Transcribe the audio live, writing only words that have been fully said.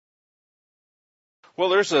Well,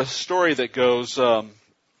 there's a story that goes,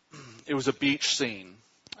 it was a beach scene,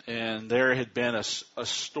 and there had been a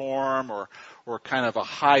storm or kind of a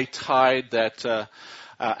high tide that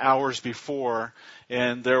hours before,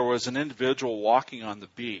 and there was an individual walking on the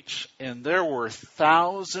beach, and there were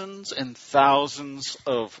thousands and thousands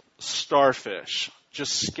of starfish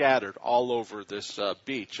just scattered all over this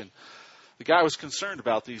beach. And the guy was concerned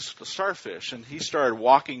about these starfish, and he started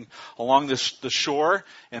walking along the shore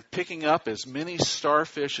and picking up as many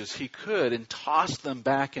starfish as he could and tossed them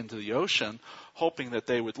back into the ocean, hoping that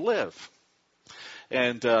they would live.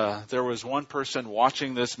 And there was one person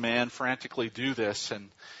watching this man frantically do this, and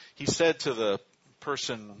he said to the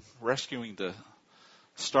person rescuing the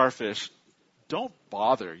starfish, "Don't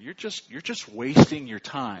bother. You're just wasting your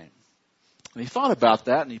time." And he thought about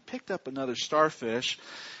that, and he picked up another starfish,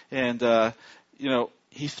 and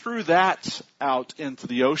he threw that out into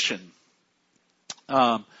the ocean.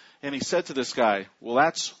 And he said to this guy, "Well,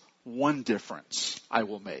 that's one difference I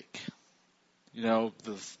will make."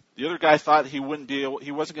 The other guy thought he wasn't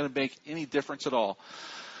going to make any difference at all.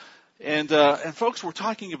 And folks, we're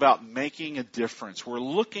talking about making a difference. We're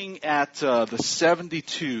looking at the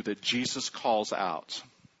 72 that Jesus calls out.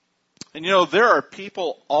 And there are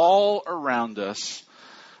people all around us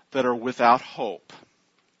that are without hope,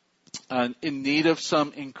 in need of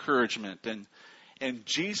some encouragement. And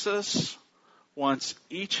Jesus wants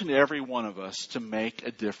each and every one of us to make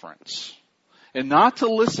a difference. And not to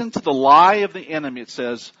listen to the lie of the enemy. It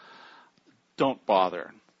says, don't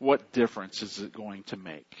bother. What difference is it going to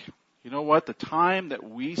make? You know what? The time that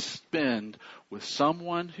we spend with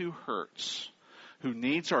someone who hurts, who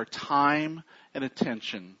needs our time and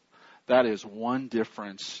attention, that is one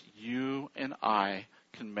difference you and I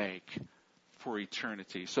can make for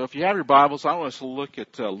eternity. So if you have your Bibles, I want us to look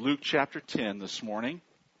at Luke chapter 10 this morning.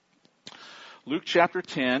 Luke chapter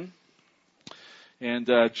 10.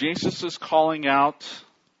 And Jesus is calling out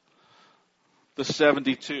the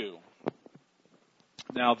 72.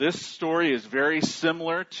 Now, this story is very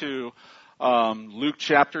similar to Luke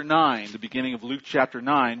chapter 9, the beginning of Luke chapter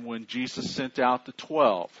 9, when Jesus sent out the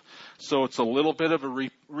 12. So it's a little bit of a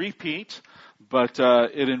repeat, but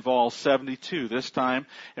it involves 72 this time.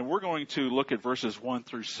 And we're going to look at verses 1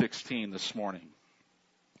 through 16 this morning.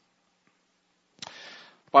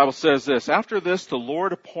 The Bible says this: After this, the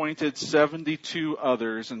Lord appointed 72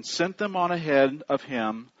 others and sent them on ahead of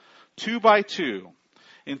him, 2 by 2,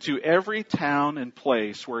 into every town and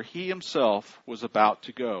place where he himself was about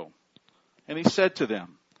to go. And he said to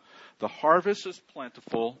them, "The harvest is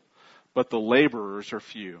plentiful, but the laborers are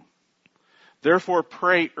few. Therefore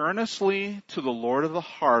pray earnestly to the Lord of the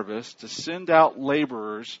harvest to send out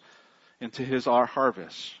laborers into his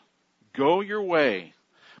harvest. Go your way.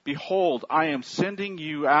 Behold, I am sending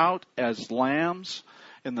you out as lambs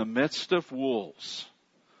in the midst of wolves.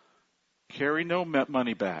 Carry no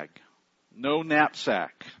money bag, no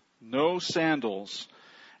knapsack, no sandals,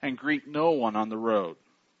 and greet no one on the road.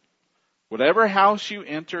 Whatever house you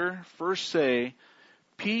enter, first say,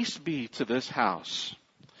 'Peace be to this house.'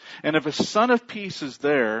 And if a son of peace is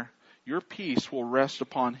there, your peace will rest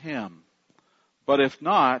upon him. But if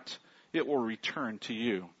not, it will return to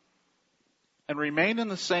you. And remain in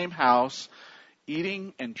the same house,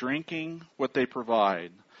 eating and drinking what they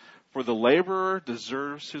provide, for the laborer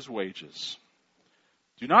deserves his wages.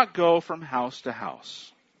 Do not go from house to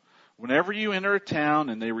house. Whenever you enter a town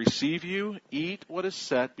and they receive you, eat what is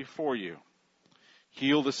set before you.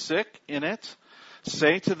 Heal the sick in it.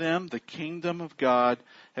 Say to them, the kingdom of God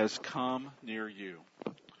has come near you.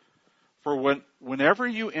 For whenever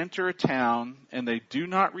you enter a town and they do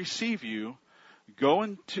not receive you, go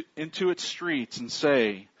into its streets and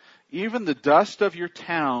say, even the dust of your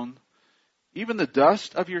town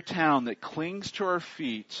that clings to our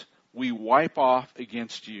feet, we wipe off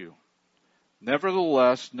against you.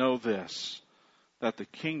 Nevertheless, know this, that the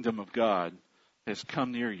kingdom of God has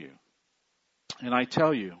come near you. And I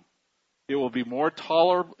tell you, it will be more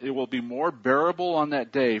bearable on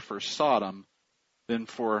that day for Sodom than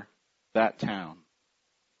for that town.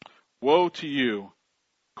 Woe to you,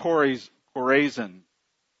 Chorazin!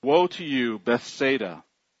 Woe to you, Bethsaida!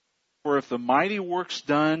 For if the mighty works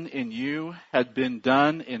done in you had been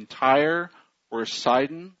done in Tyre or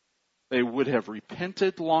Sidon, they would have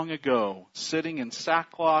repented long ago, sitting in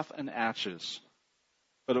sackcloth and ashes.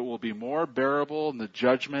 But it will be more bearable in the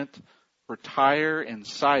judgment for Tyre and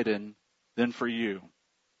Sidon than for you.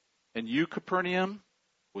 And you, Capernaum,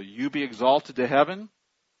 will you be exalted to heaven?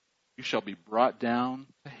 You shall be brought down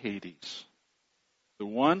to Hades. The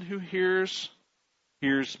one who hears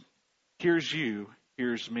you,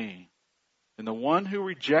 hears me. And the one who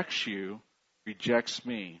rejects you, rejects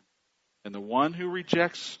me. And the one who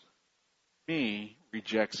rejects me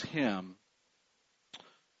rejects him who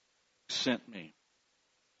sent me.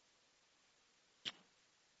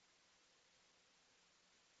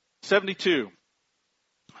 '72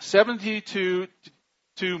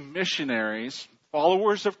 missionaries,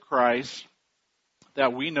 followers of Christ,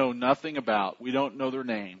 that we know nothing about. We don't know their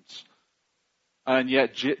names. And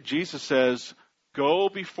yet Jesus says, go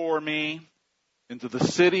before me into the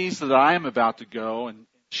cities that I am about to go and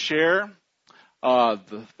share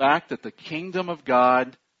the fact that the kingdom of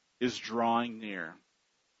God is drawing near.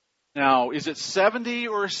 Now, is it 70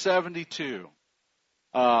 or 72?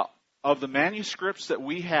 Of the manuscripts that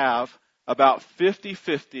we have, about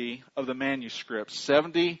 50-50 of the manuscripts,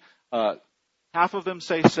 70, half of them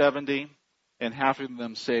say 70, and half of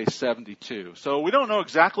them say 72. So we don't know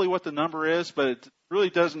exactly what the number is, but it really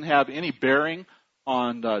doesn't have any bearing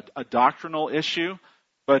on a doctrinal issue.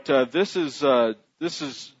 But this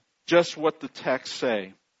is just what the texts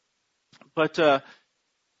say. But the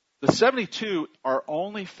 72 are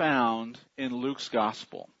only found in Luke's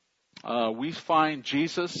gospel. We find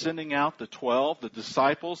Jesus sending out the 12, the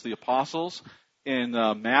disciples, the apostles, in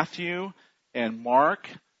Matthew and Mark,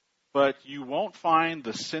 but you won't find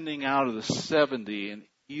the sending out of the 70 in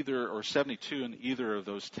either, or 72 in either of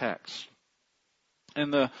those texts.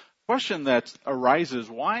 And the question that arises,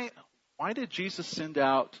 why did Jesus send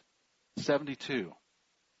out 72?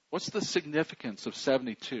 What's the significance of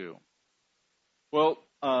 72? Well,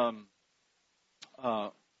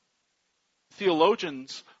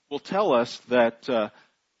 theologians will tell us that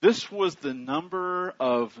this was the number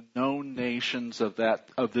of known nations of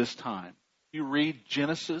this time. You read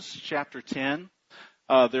Genesis chapter 10.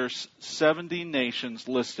 There's 70 nations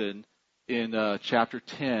listed in chapter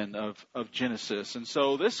 10 of Genesis. And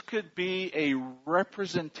so this could be a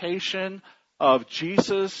representation of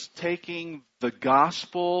Jesus taking the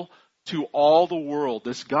gospel to all the world.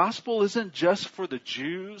 This gospel isn't just for the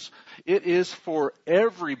Jews. It is for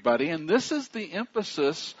everybody. And this is the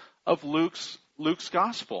emphasis of Luke's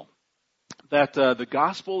gospel, that the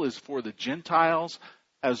gospel is for the Gentiles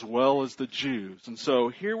as well as the Jews. And so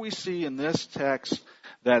here we see in this text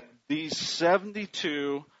that these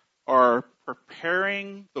 72 are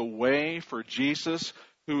preparing the way for Jesus,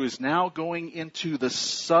 who is now going into the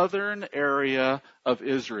southern area of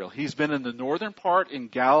Israel. He's been in the northern part in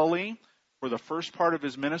Galilee for the first part of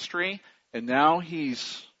his ministry, and now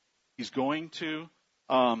he's going to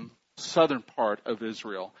southern part of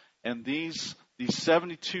Israel. And these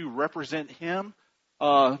 72 represent him,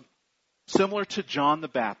 similar to John the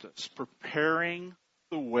Baptist, preparing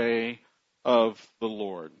the way of the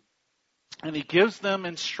Lord. And he gives them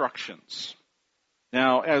instructions.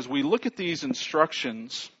 Now, as we look at these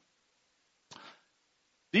instructions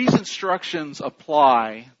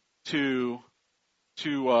apply to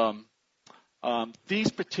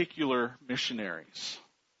these particular missionaries.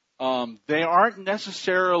 They aren't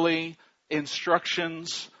necessarily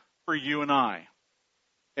instructions for you and I.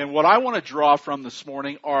 And what I want to draw from this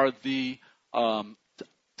morning are the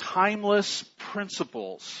timeless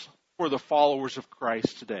principles for the followers of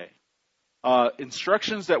Christ today.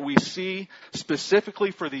 Instructions that we see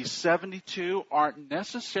specifically for these 72 aren't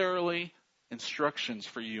necessarily instructions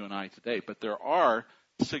for you and I today, but there are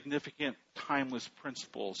significant timeless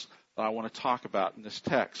principles that I want to talk about in this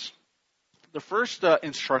text. The first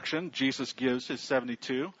instruction Jesus gives his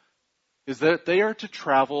 72 is that they are to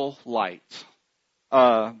travel light.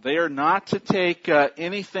 They are not to take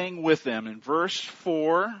anything with them. In verse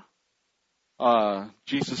 4,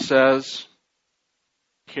 Jesus says,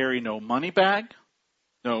 carry no money bag,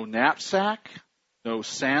 no knapsack, no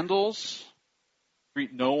sandals,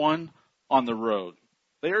 greet no one on the road.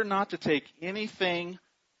 They are not to take anything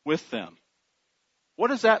with them. What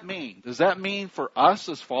does that mean? Does that mean for us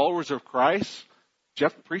as followers of Christ?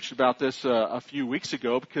 Jeff preached about this a few weeks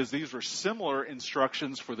ago because these were similar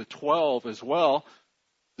instructions for the 12 as well.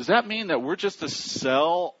 Does that mean that we're just to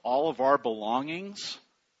sell all of our belongings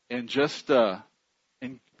and just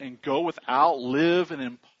and go without, live an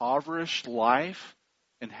impoverished life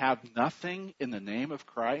and have nothing in the name of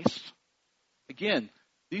Christ? Again,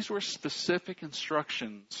 these were specific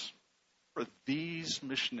instructions for these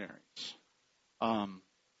missionaries.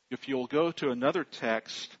 If you'll go to another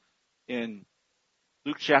text in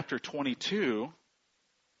Luke chapter 22,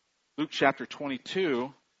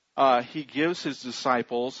 he gives his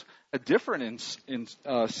disciples a different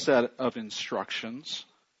set of instructions.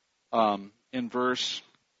 In verse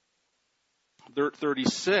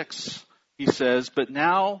 36, he says, but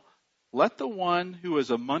now let the one who has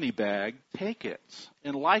a money bag take it,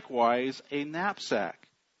 and likewise a knapsack.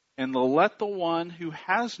 And let the one who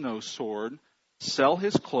has no sword sell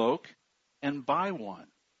his cloak and buy one.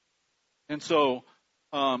 And so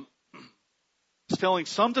he's telling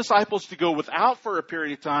some disciples to go without for a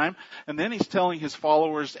period of time, and then he's telling his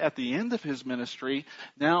followers at the end of his ministry,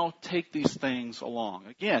 now take these things along.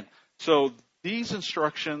 Again, so these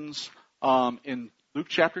instructions in Luke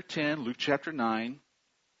chapter 10, Luke chapter 9,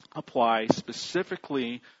 apply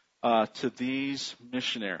specifically to these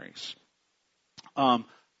missionaries.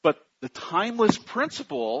 But the timeless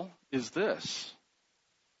principle is this.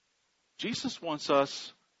 Jesus wants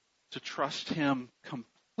us to trust him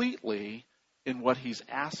completely in what he's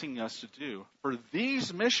asking us to do. For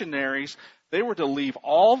these missionaries, they were to leave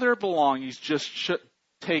all their belongings, just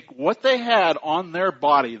take what they had on their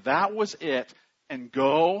body, that was it, and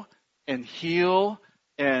go and heal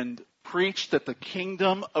and preach that the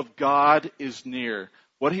kingdom of God is near.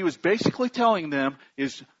 What he was basically telling them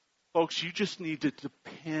is, folks, you just need to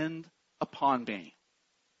depend upon me.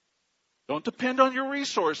 Don't depend on your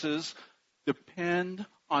resources. Depend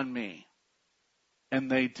on me. And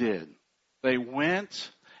they did. They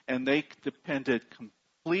went and they depended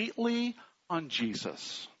completely on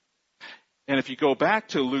Jesus. And if you go back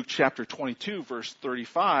to Luke chapter 22, verse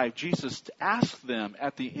 35, Jesus asked them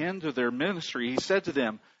at the end of their ministry, he said to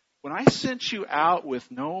them, when I sent you out with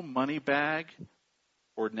no money bag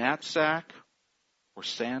or knapsack or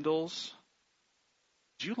sandals,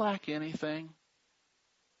 did you lack anything?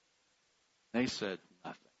 They said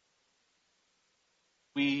nothing.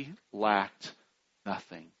 We lacked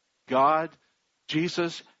nothing. God,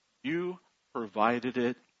 Jesus, you provided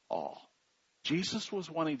it all. Jesus was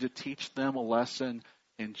wanting to teach them a lesson,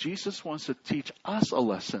 and Jesus wants to teach us a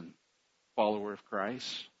lesson, follower of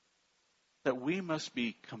Christ, that we must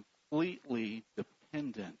be completely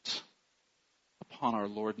dependent upon our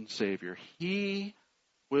Lord and Savior. He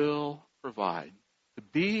will provide. To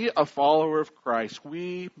be a follower of Christ,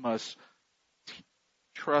 we must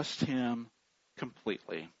trust him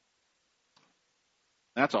completely.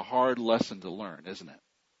 That's a hard lesson to learn, isn't it?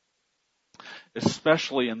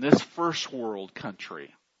 Especially in this first world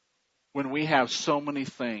country, when we have so many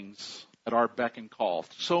things at our beck and call,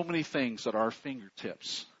 so many things at our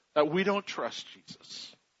fingertips, that we don't trust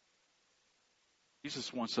Jesus.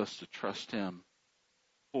 Jesus wants us to trust him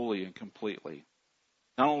fully and completely.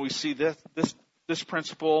 Not only we see this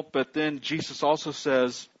principle, but then Jesus also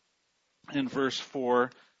says in verse 4,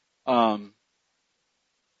 10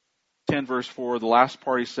 verse 4, the last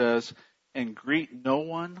part he says, and greet no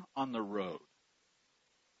one on the road.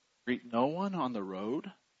 Greet no one on the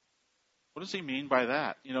road? What does he mean by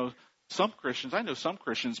that? You know, I know some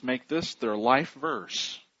Christians make this their life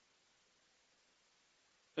verse.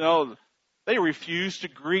 You know, they refuse to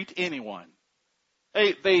greet anyone.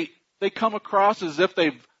 They come across as if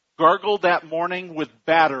they've gargled that morning with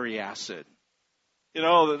battery acid. You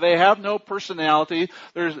know, they have no personality.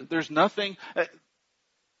 There's nothing. They're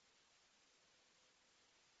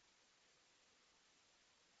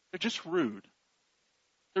just rude.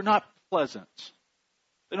 They're not pleasant.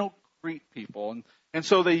 They don't greet people. And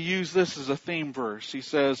so they use this as a theme verse. He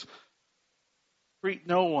says, greet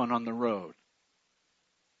no one on the road.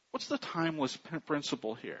 What's the timeless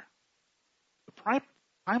principle here? The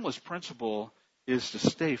timeless principle is to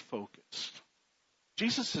stay focused.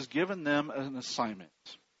 Jesus has given them an assignment.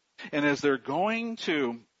 And as they're going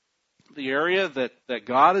to the area that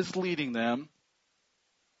God is leading them,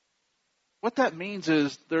 what that means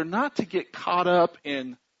is they're not to get caught up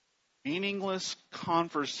in meaningless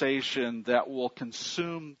conversation that will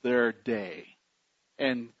consume their day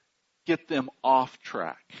and get them off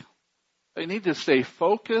track. They need to stay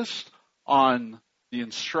focused on the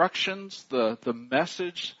instructions, the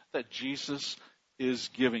message that Jesus is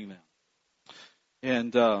giving them.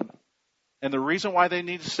 And the reason why they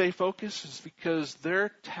need to stay focused is because their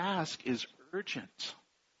task is urgent.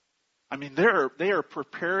 I mean, they are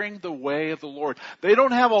preparing the way of the Lord. They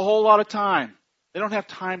don't have a whole lot of time. They don't have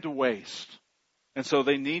time to waste. And so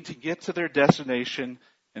they need to get to their destination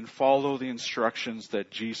and follow the instructions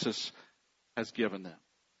that Jesus has given them.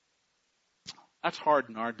 That's hard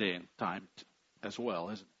in our day and time as well,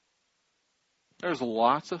 isn't it? There's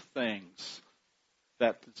lots of things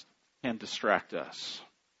that can distract us.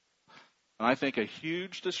 And I think a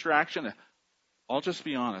huge distraction, I'll just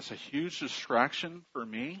be honest, a huge distraction for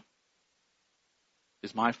me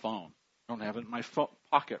is my phone. I don't have it in my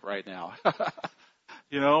pocket right now.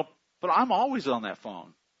 But I'm always on that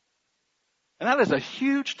phone. And that is a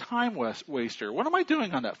huge time waster. What am I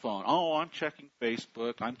doing on that phone? Oh, I'm checking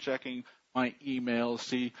Facebook. I'm checking my emails,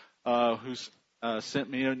 see who's sent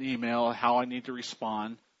me an email, how I need to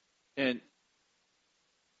respond. And,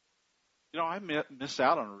 I miss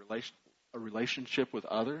out on a relationship with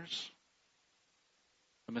others.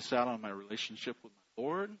 I miss out on my relationship with my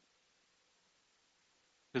Lord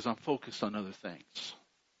because I'm focused on other things.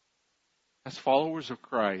 As followers of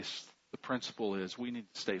Christ, the principle is we need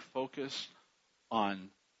to stay focused on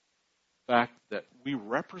the fact that we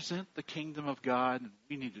represent the kingdom of God, and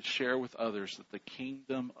we need to share with others that the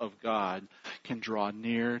kingdom of God can draw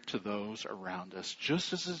near to those around us,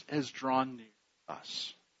 just as it has drawn near to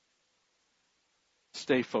us.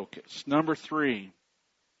 Stay focused. Number 3,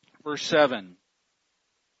 verse 7.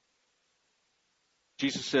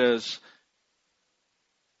 Jesus says,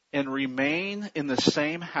 and remain in the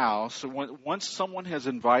same house. So once someone has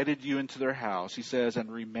invited you into their house, he says,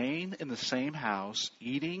 and remain in the same house,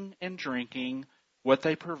 eating and drinking what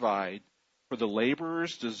they provide, for the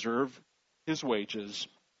laborers deserve his wages.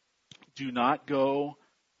 Do not go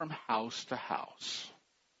from house to house.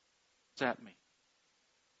 What does that mean?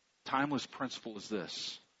 Timeless principle is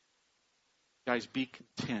this. Guys, be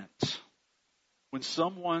content. When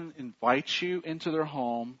someone invites you into their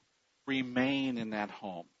home, remain in that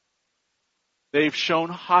home. They've shown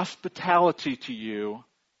hospitality to you,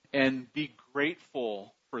 and be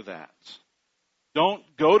grateful for that. Don't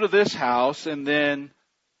go to this house and then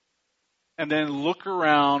look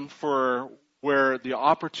around for where the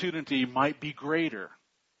opportunity might be greater.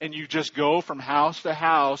 And you just go from house to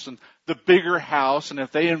house and the bigger house, and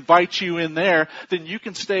if they invite you in there, then you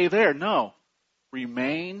can stay there. No.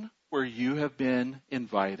 Remain where you have been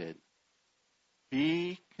invited.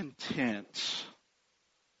 Be content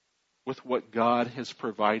with what God has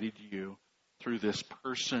provided you through this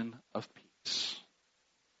person of peace.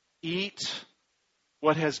 Eat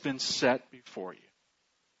what has been set before you.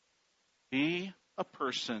 Be a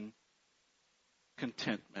person of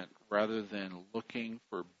contentment rather than looking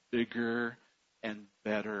for bigger and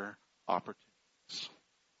better opportunities.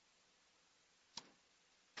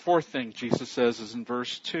 Fourth thing Jesus says is in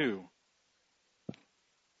verse 2.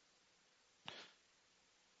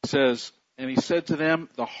 He says, and he said to them,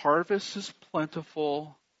 the harvest is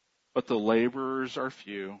plentiful, but the laborers are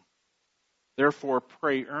few. Therefore,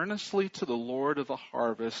 pray earnestly to the Lord of the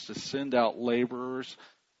harvest to send out laborers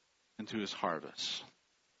into his harvest.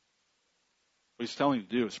 What he's telling you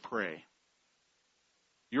to do is pray.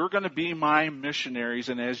 You're going to be my missionaries,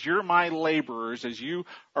 and as you're my laborers, as you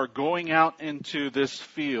are going out into this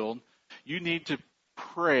field, you need to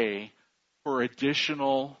pray for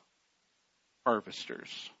additional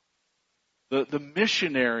harvesters. The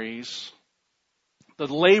missionaries, the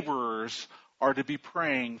laborers, are to be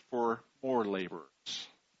praying for more laborers.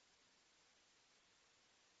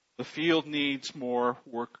 The field needs more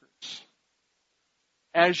workers.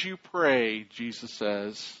 As you pray, Jesus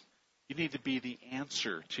says, you need to be the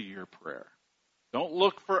answer to your prayer. Don't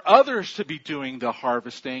look for others to be doing the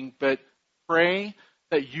harvesting, but pray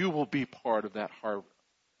that you will be part of that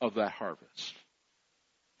harvest.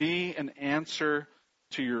 Be an answer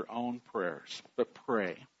to your own prayers, but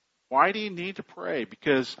pray. Why do you need to pray?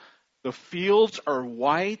 Because the fields are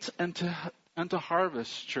white unto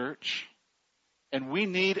harvest, church. And we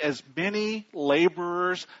need as many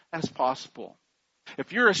laborers as possible.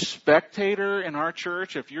 If you're a spectator in our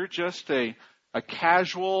church, if you're just a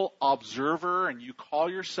casual observer and you call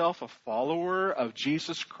yourself a follower of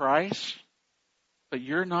Jesus Christ, but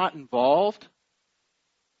you're not involved,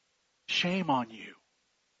 shame on you.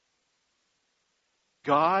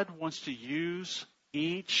 God wants to use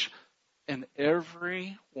each and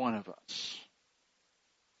every one of us.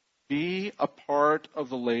 Be a part of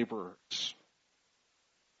the laborers.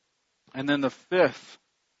 And then the fifth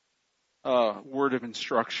word of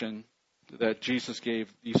instruction that Jesus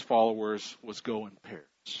gave these followers was go in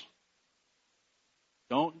pairs.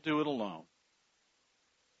 Don't do it alone.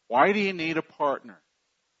 Why do you need a partner?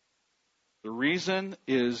 The reason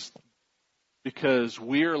is because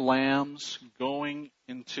we are lambs going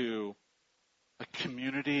into a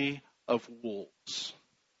community of wolves.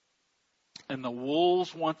 And the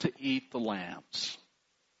wolves want to eat the lambs.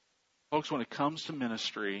 Folks, when it comes to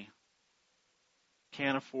ministry,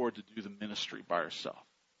 can't afford to do the ministry by ourselves.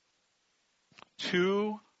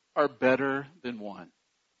 Two are better than one.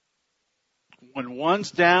 When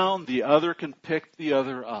one's down, the other can pick the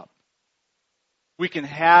other up. We can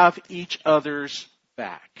have each other's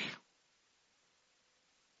back.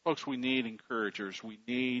 Folks, we need encouragers. We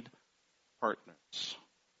need partners.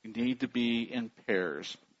 We need to be in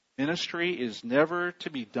pairs. Ministry is never to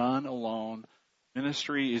be done alone.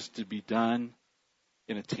 Ministry is to be done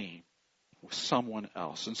in a team with someone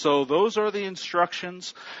else. And so those are the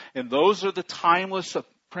instructions, and those are the timeless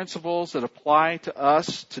principles that apply to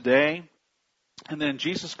us today. And then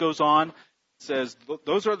Jesus goes on and says,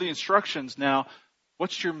 those are the instructions. Now,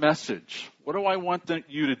 what's your message? What do I want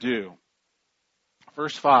you to do?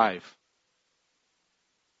 Verse 5.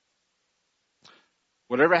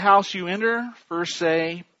 Whatever house you enter, first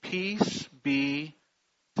say, peace be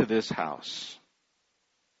to this house.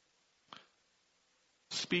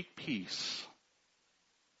 Speak peace.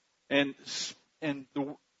 And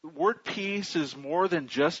the word peace is more than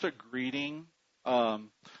just a greeting.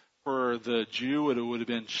 For the Jew, it would have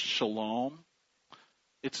been shalom.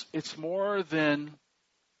 It's more than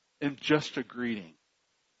just a greeting.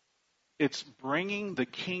 It's bringing the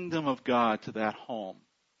kingdom of God to that home.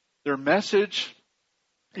 Their message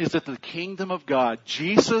is that the kingdom of God,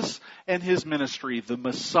 Jesus and his ministry, the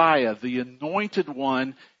Messiah, the anointed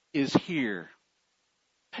one, is here.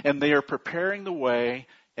 And they are preparing the way,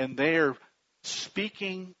 and they are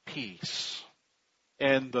speaking peace.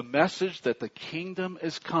 And the message that the kingdom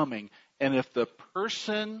is coming. And if the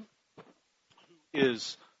person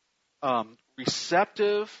is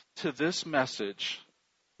receptive to this message,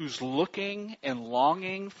 who's looking and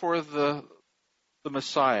longing for the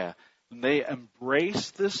Messiah, and they embrace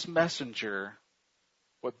this messenger,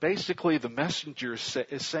 what basically the messenger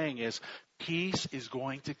is saying is, peace is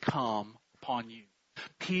going to come upon you.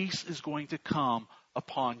 Peace is going to come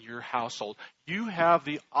upon your household. You have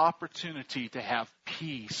the opportunity to have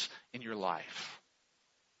peace in your life.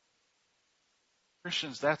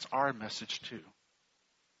 Christians, that's our message too.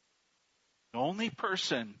 The only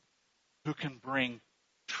person who can bring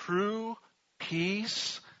true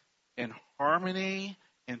peace and harmony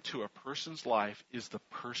into a person's life is the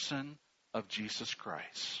person of Jesus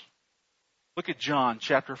Christ. Look at John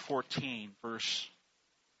chapter 14, verse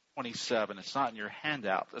 27. It's not in your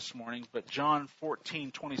handout this morning, but John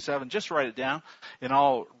 14:27. Just write it down, and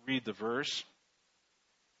I'll read the verse.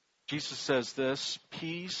 Jesus says this,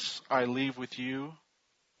 peace I leave with you,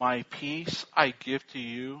 my peace I give to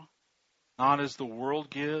you, not as the world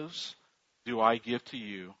gives, do I give to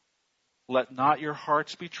you. Let not your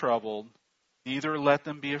hearts be troubled, neither let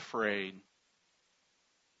them be afraid.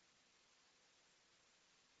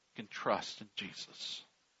 You can trust in Jesus.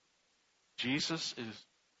 Jesus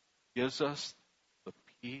gives us the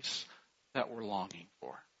peace that we're longing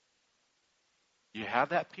for. You have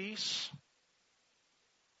that peace?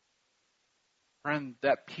 Friend,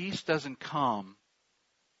 that peace doesn't come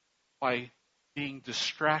by being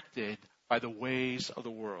distracted by the ways of the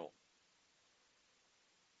world.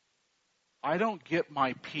 I don't get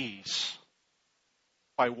my peace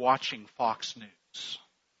by watching Fox News.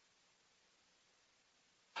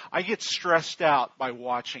 I get stressed out by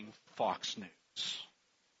watching Fox News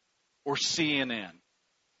or CNN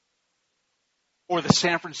or the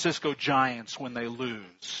San Francisco Giants when they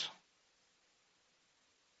lose.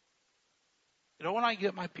 You know when I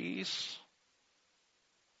get my peace?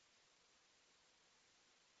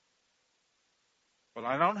 When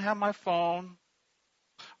I don't have my phone,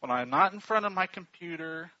 when I'm not in front of my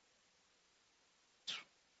computer,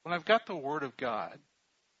 when I've got the Word of God.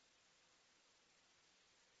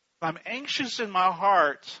 If I'm anxious in my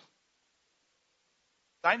heart,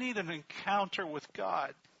 I need an encounter with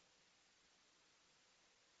God.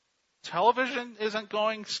 Television isn't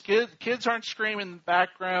going, kids aren't screaming in the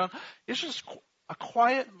background. It's just a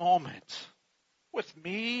quiet moment with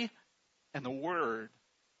me and the Word.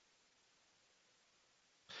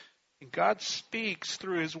 And God speaks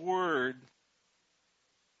through His Word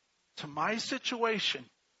to my situation.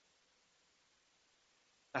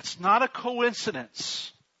 That's not a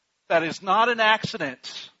coincidence. That is not an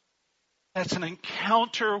accident. That's an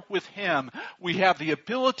encounter with Him. We have the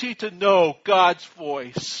ability to know God's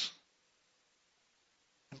voice.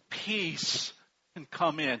 And peace can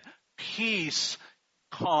come in. Peace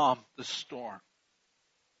calm the storm.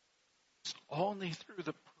 It's only through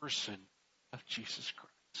the person of Jesus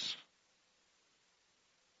Christ.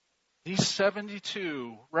 These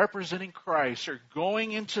 72 representing Christ are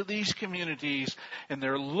going into these communities and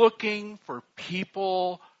they're looking for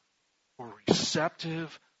people who are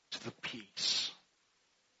receptive to the peace.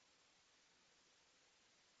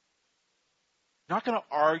 You're not going to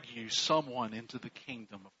argue someone into the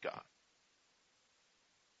kingdom of God.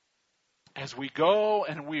 As we go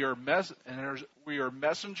and we are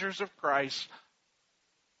messengers of Christ,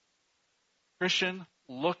 Christian,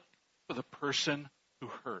 look for the person who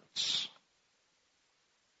hurts.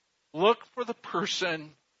 Look for the person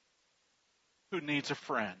who needs a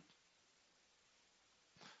friend.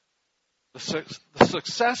 The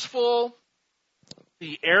successful,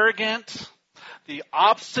 the arrogant, the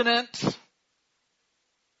obstinate.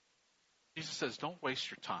 Jesus says, don't waste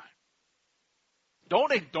your time.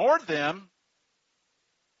 Don't ignore them.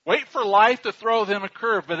 Wait for life to throw them a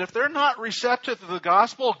curve. But if they're not receptive to the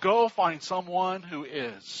gospel, go find someone who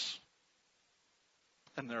is.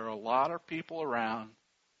 And there are a lot of people around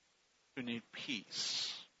who need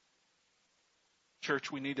peace.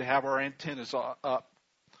 Church, we need to have our antennas up,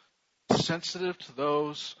 sensitive to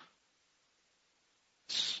those,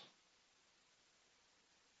 and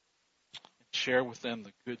share with them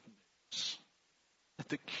the good news that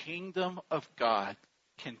the kingdom of God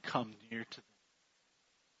can come near to them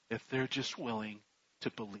if they're just willing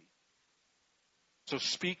to believe. So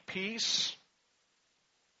speak peace.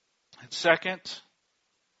 And second,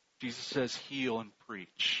 Jesus says heal and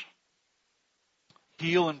preach.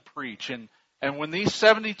 Heal and preach. And when these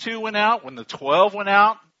 72 went out, when the 12 went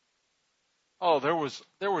out, there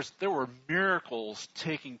were miracles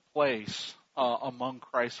taking place among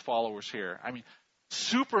Christ's followers here. I mean,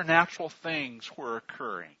 supernatural things were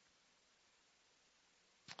occurring.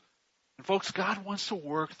 And folks, God wants to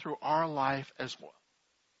work through our life as well.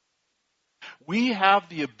 We have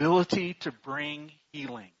the ability to bring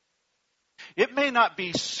healing. It may not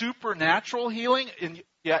be supernatural healing, and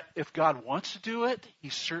yet if God wants to do it, He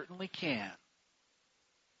certainly can.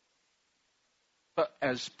 But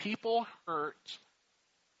as people hurt,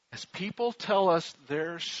 as people tell us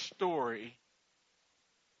their story,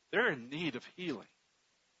 they're in need of healing.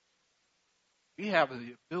 We have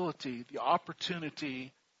the ability, the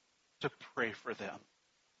opportunity to pray for them.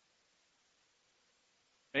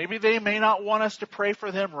 Maybe they may not want us to pray for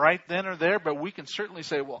them right then or there, but we can certainly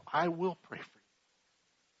say, well, I will pray for you.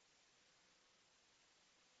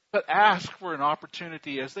 But ask for an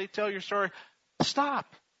opportunity as they tell your story.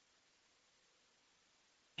 Stop.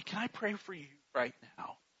 Can I pray for you right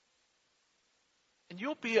now? And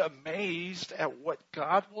you'll be amazed at what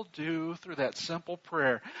God will do through that simple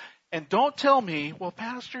prayer. And don't tell me, well,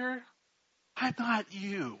 Pastor, I'm not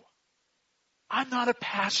you. I'm not a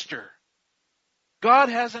pastor. God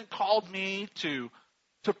hasn't called me to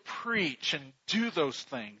preach and do those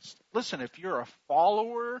things. Listen, if you're a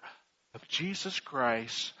follower of Jesus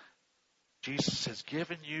Christ, Jesus has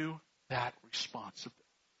given you that responsibility.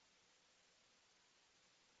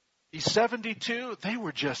 These 72, they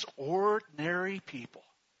were just ordinary people.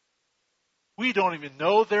 We don't even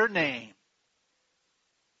know their name.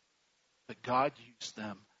 But God used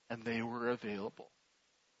them, and they were available.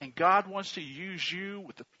 And God wants to use you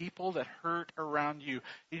with the people that hurt around you.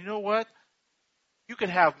 You know what? You could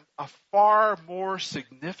have a far more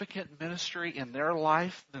significant ministry in their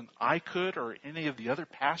life than I could or any of the other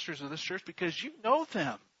pastors of this church because you know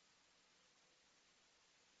them.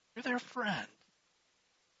 You're their friend.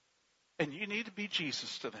 And you need to be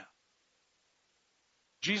Jesus to them.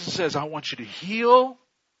 Jesus says, I want you to heal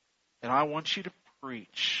and I want you to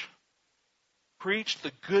preach. Preach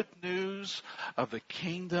the good news of the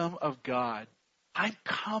kingdom of God. I'm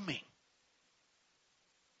coming.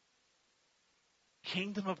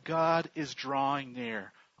 Kingdom of God is drawing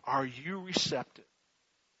near. Are you receptive?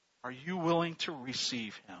 Are you willing to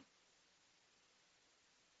receive Him?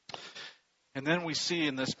 And then we see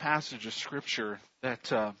in this passage of Scripture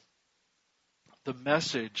that the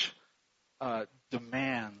message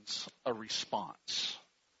demands a response.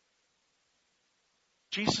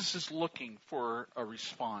 Jesus is looking for a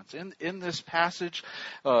response. In this passage,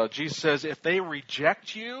 Jesus says, if they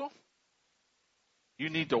reject you, you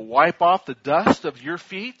need to wipe off the dust of your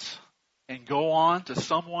feet and go on to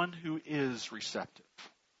someone who is receptive.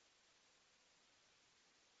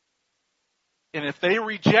 And if they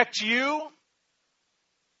reject you,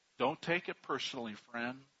 don't take it personally,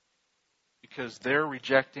 friend, because they're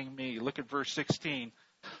rejecting me. Look at verse 16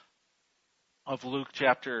 of Luke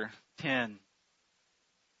chapter 10.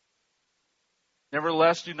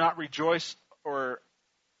 Nevertheless, do not rejoice verse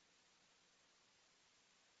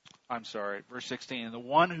 16. And the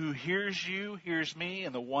one who hears you hears me,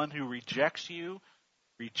 and the one who rejects you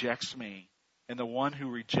rejects me. And the one who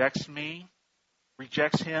rejects me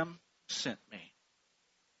rejects him who sent me.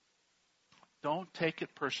 Don't take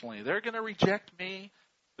it personally. They're going to reject me.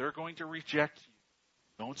 They're going to reject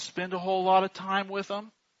you. Don't spend a whole lot of time with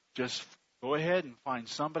them. Just go ahead and find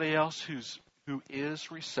somebody else who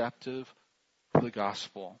is receptive to the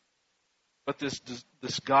gospel. But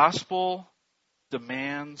this gospel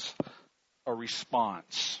demands a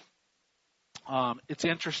response. It's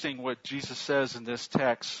interesting what Jesus says in this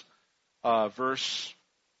text, verse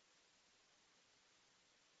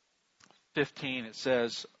 15. It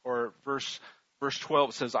says, or verse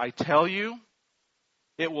 12. It says, "I tell you,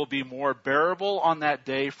 it will be more bearable on that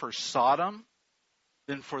day for Sodom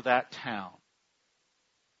than for that town."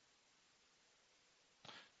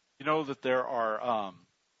 You know that there are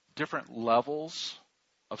different levels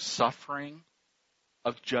of suffering,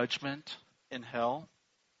 of judgment in hell.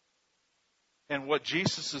 And what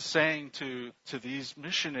Jesus is saying to these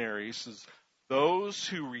missionaries is those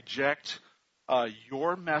who reject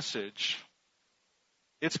your message,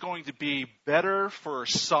 it's going to be better for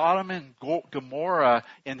Sodom and Gomorrah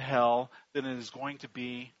in hell than it is going to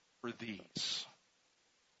be for these.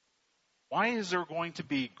 Why is there going to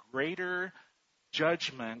be greater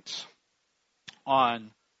judgment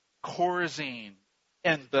on Chorazin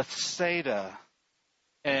and Bethsaida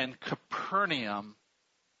and Capernaum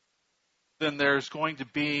than there's going to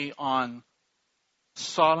be on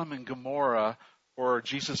Sodom and Gomorrah, or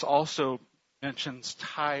Jesus also mentions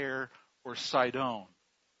Tyre or Sidon?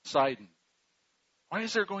 Why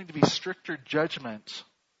is there going to be stricter judgment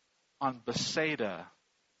on Bethsaida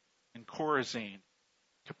and Chorazin,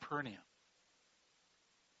 Capernaum?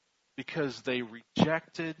 Because they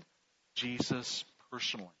rejected Jesus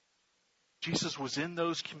personally. Jesus was in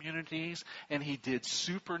those communities and he did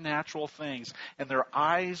supernatural things. And their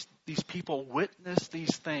eyes, these people witnessed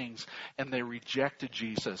these things and they rejected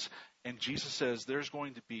Jesus. And Jesus says there's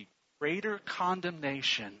going to be greater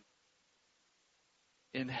condemnation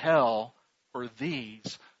in hell for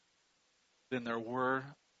these than there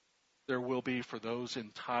will be for those in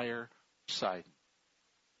Tyre or Sidon.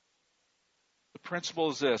 The principle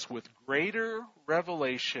is this: with greater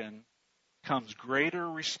revelation comes greater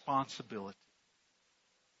responsibility.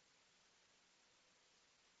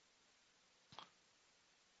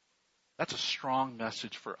 That's a strong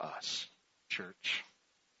message for us, church.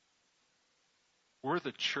 We're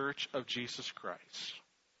the church of Jesus Christ.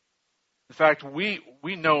 In fact, we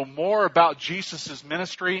know more about Jesus'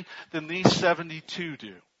 ministry than these 72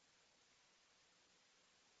 do.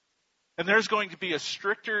 And there's going to be a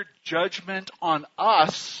stricter judgment on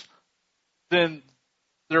us than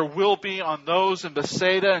there will be on those in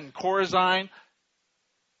Bethsaida and Chorazin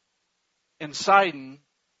and Sidon,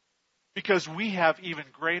 because we have even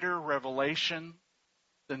greater revelation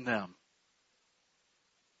than them.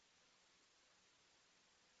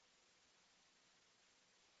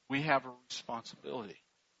 We have a responsibility.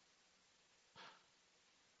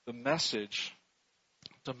 The message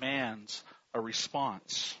demands a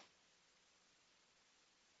response.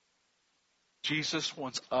 Jesus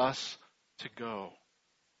wants us to go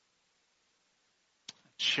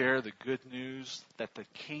and share the good news that the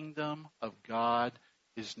kingdom of God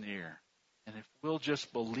is near. And if we'll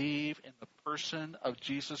just believe in the person of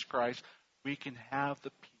Jesus Christ, we can have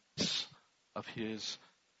the peace of his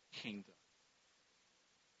kingdom.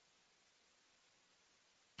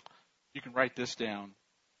 You can write this down.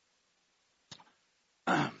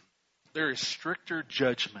 There is stricter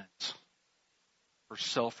judgment for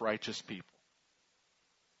self-righteous people.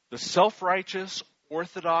 The self-righteous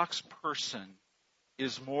Orthodox person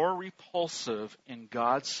is more repulsive in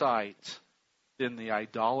God's sight than the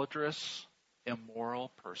idolatrous,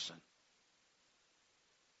 immoral person.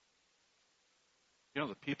 You know,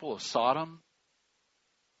 the people of Sodom,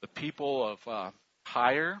 the people of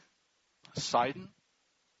Tyre, Sidon,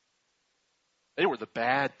 they were the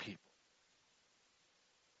bad people.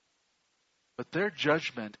 But their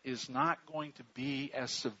judgment is not going to be as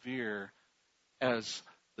severe as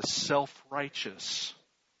the self-righteous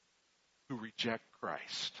who reject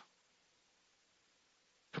Christ.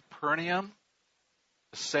 Capernaum,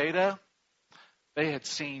 Bethsaida, they had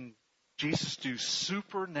seen Jesus do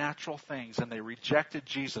supernatural things and they rejected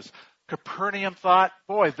Jesus. Capernaum thought,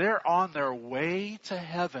 boy, they're on their way to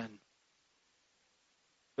heaven.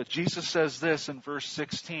 But Jesus says this in verse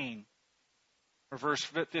 16, or verse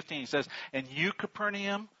 15. He says, and you,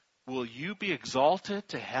 Capernaum, will you be exalted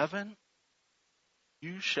to heaven?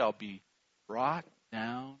 You shall be brought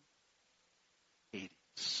down to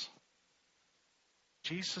Hades.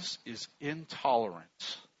 Jesus is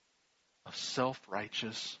intolerant of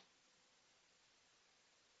self-righteous.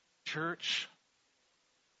 Church,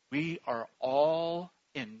 we are all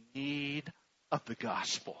in need of the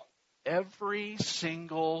gospel. Every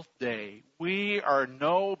single day. We are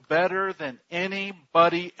no better than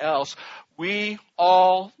anybody else. We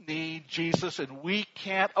all need Jesus, and we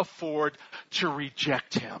can't afford to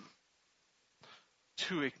reject him,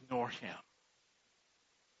 to ignore him,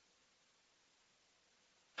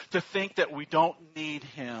 to think that we don't need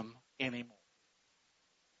him anymore.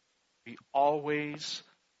 We always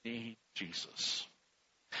need Jesus.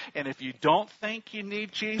 And if you don't think you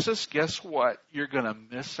need Jesus, guess what? You're going to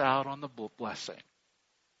miss out on the blessing.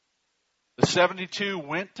 The 72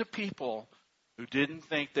 went to people who didn't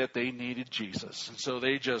think that they needed Jesus. And so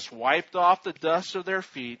they just wiped off the dust of their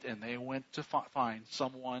feet and they went to find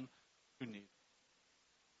someone who needed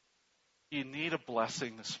it. You need a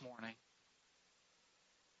blessing this morning.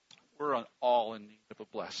 We're all in need of a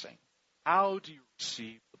blessing. How do you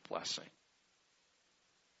receive the blessing?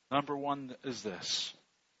 Number one is this.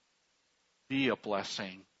 be a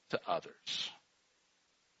blessing to others.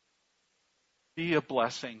 Be a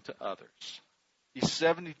blessing to others. These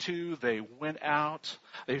 72, they went out.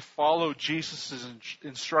 They followed Jesus'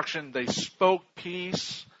 instruction. They spoke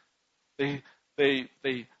peace. They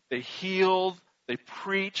healed. They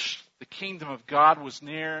preached. The kingdom of God was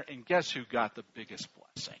near. And guess who got the biggest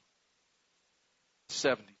blessing?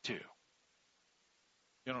 72.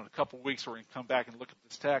 In a couple of weeks, we're going to come back and look at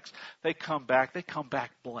this text. They come back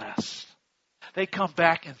blessed. They come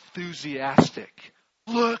back enthusiastic.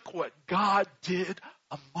 Look what God did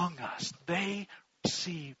among us. They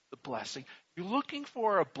received the blessing. You looking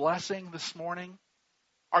for a blessing this morning?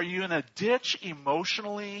 Are you in a ditch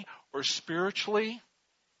emotionally or spiritually?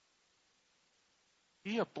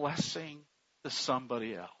 Be a blessing to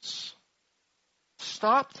somebody else.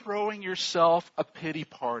 Stop throwing yourself a pity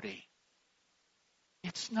party.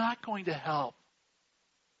 It's not going to help.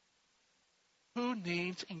 Who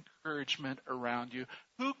needs encouragement around you?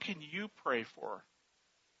 Who can you pray for?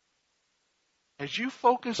 As you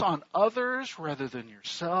focus on others rather than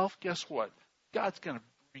yourself, guess what? God's going to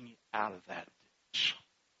bring you out of that ditch.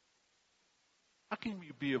 How can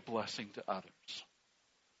you be a blessing to others?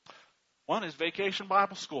 One is Vacation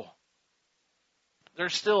Bible School.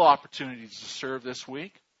 There's still opportunities to serve this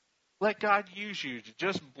week. Let God use you to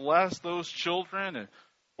just bless those children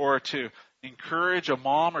or to encourage a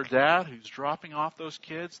mom or dad who's dropping off those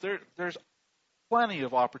kids. There's plenty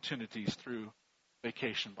of opportunities through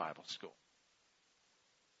Vacation Bible School.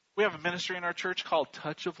 We have a ministry in our church called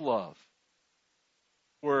Touch of Love,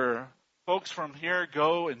 where folks from here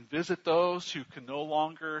go and visit those who can no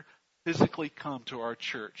longer physically come to our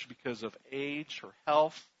church because of age or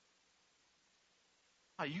health.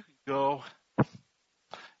 You can go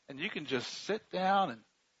and you can just sit down and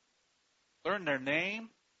learn their name,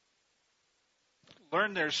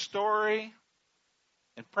 learn their story,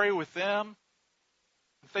 and pray with them,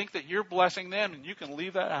 and think that you're blessing them, and you can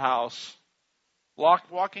leave that house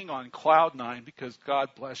walking on cloud nine because God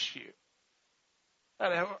bless you.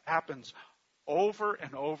 That happens over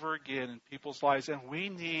and over again in people's lives, and we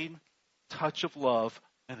need Touch of Love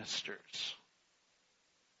ministers.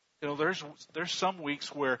 There's some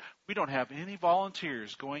weeks where we don't have any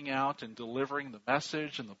volunteers going out and delivering the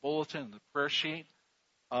message and the bulletin and the prayer sheet,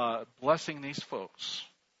 blessing these folks.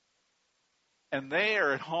 And they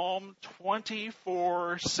are at home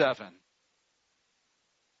 24/7.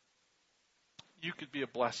 You could be a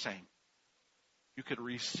blessing. You could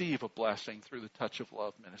receive a blessing through the Touch of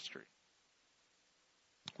Love ministry.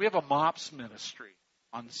 We have a MOPS ministry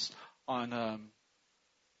on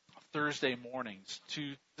Thursday mornings.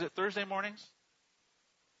 Is it Thursday mornings?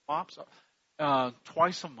 MOPS?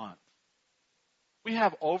 Twice a month. We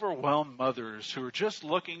have overwhelmed mothers who are just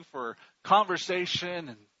looking for conversation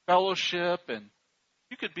and fellowship, and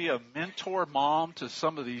you could be a mentor mom to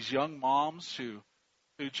some of these young moms who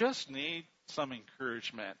just need some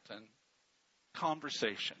encouragement and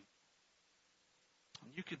conversation.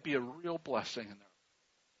 You could be a real blessing in there.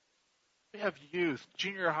 We have youth,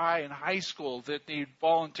 junior high and high school that need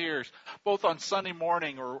volunteers, both on Sunday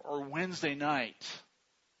morning or Wednesday night.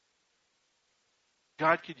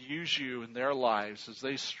 God could use you in their lives as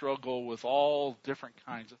they struggle with all different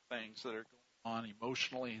kinds of things that are going on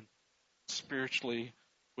emotionally and spiritually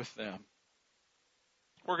with them.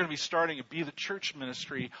 We're going to be starting a Be the Church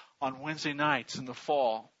ministry on Wednesday nights in the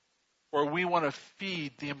fall, where we want to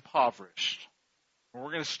feed the impoverished.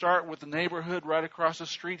 We're going to start with the neighborhood right across the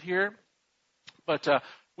street here. But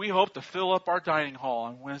we hope to fill up our dining hall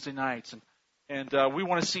on Wednesday nights. And we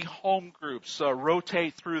want to see home groups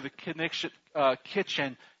rotate through the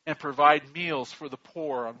kitchen and provide meals for the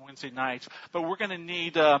poor on Wednesday nights. But we're going to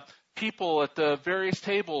need people at the various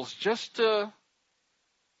tables just to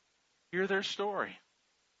hear their story.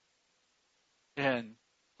 And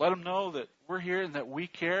let them know that we're here and that we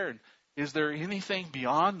care. And is there anything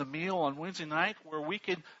beyond the meal on Wednesday night where we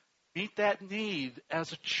can meet that need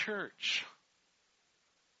as a church?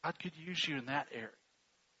 God could use you in that area.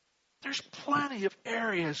 There's plenty of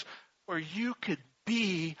areas where you could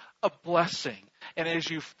be a blessing. And as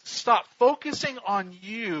you stop focusing on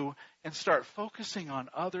you and start focusing on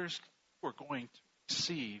others, who are going to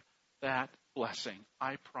receive that blessing.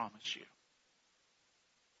 I promise you.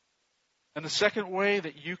 And the second way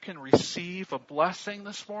that you can receive a blessing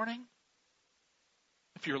this morning,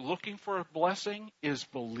 if you're looking for a blessing, is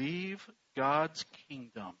believe God's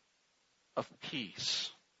kingdom of peace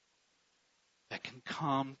that can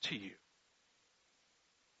come to you.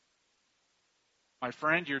 My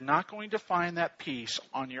friend, you're not going to find that peace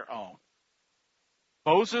on your own.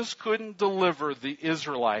 Moses couldn't deliver the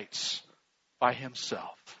Israelites by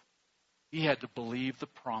himself. He had to believe the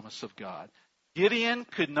promise of God. Gideon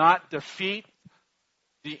could not defeat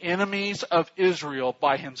the enemies of Israel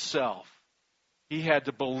by himself. He had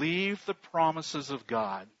to believe the promises of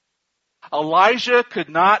God. Elijah could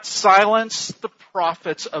not silence the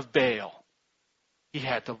prophets of Baal. He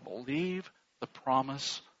had to believe the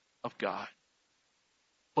promise of God.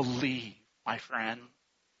 Believe, my friend.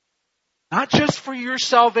 Not just for your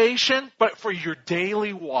salvation, but for your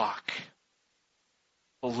daily walk.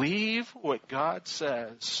 Believe what God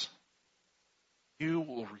says. You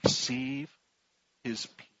will receive His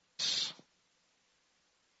peace.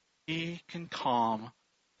 He can calm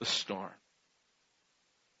the storm.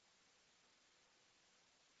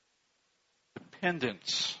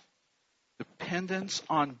 Dependence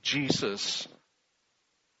on Jesus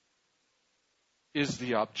is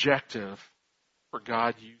the objective for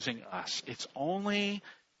God using us. It's only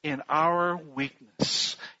in our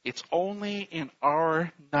weakness. It's only in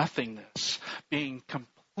our nothingness, being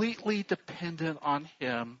completely dependent on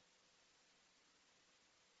Him,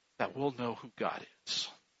 that we'll know who God is.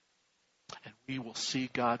 And we will see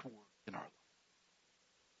God work in our life.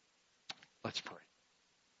 Let's pray.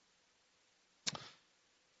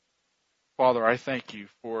 Father, I thank you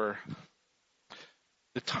for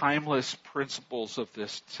the timeless principles of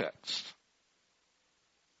this text.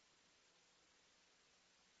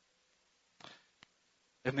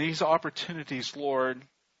 And these opportunities, Lord,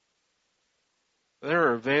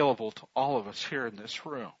 they're available to all of us here in this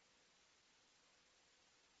room.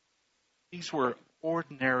 These were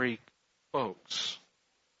ordinary folks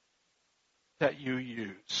that you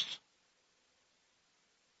used,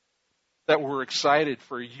 that were excited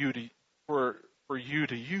for you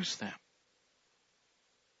to use them.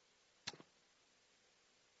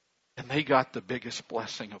 And they got the biggest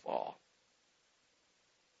blessing of all.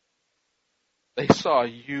 They saw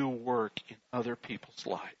you work in other people's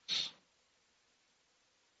lives.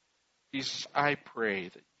 Jesus, I pray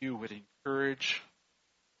that you would encourage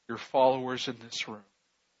your followers in this room.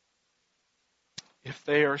 If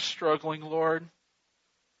they are struggling, Lord,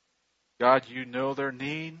 God, you know their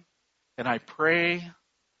need. And I pray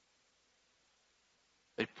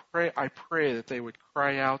that they would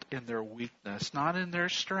cry out in their weakness, not in their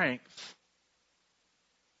strength,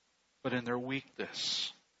 but in their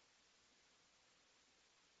weakness.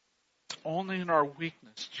 It's only in our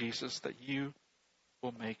weakness, Jesus, that you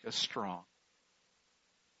will make us strong.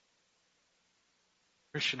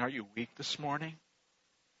 Christian, are you weak this morning?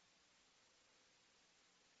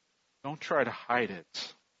 Don't try to hide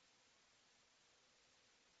it.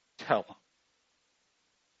 Tell them.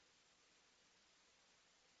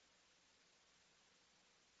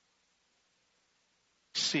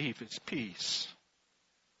 Receive His peace.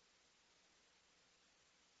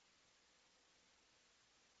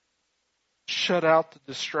 Shut out the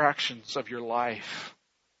distractions of your life.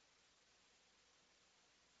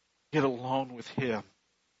 Get alone with Him.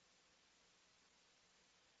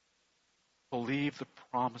 Believe the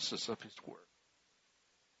promises of His word.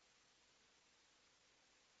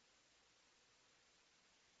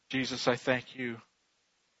 Jesus, I thank you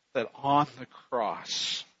that on the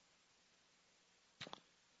cross,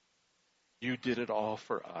 you did it all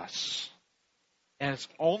for us. And it's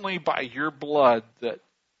only by your blood that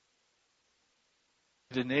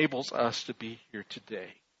it enables us to be here today.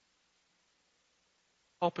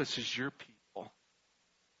 Help us as your people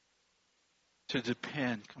to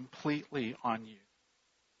depend completely on you,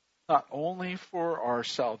 not only for our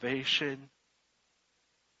salvation,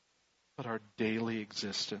 but our daily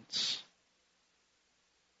existence.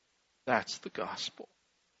 That's the gospel.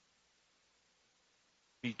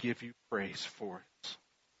 We give you praise for it.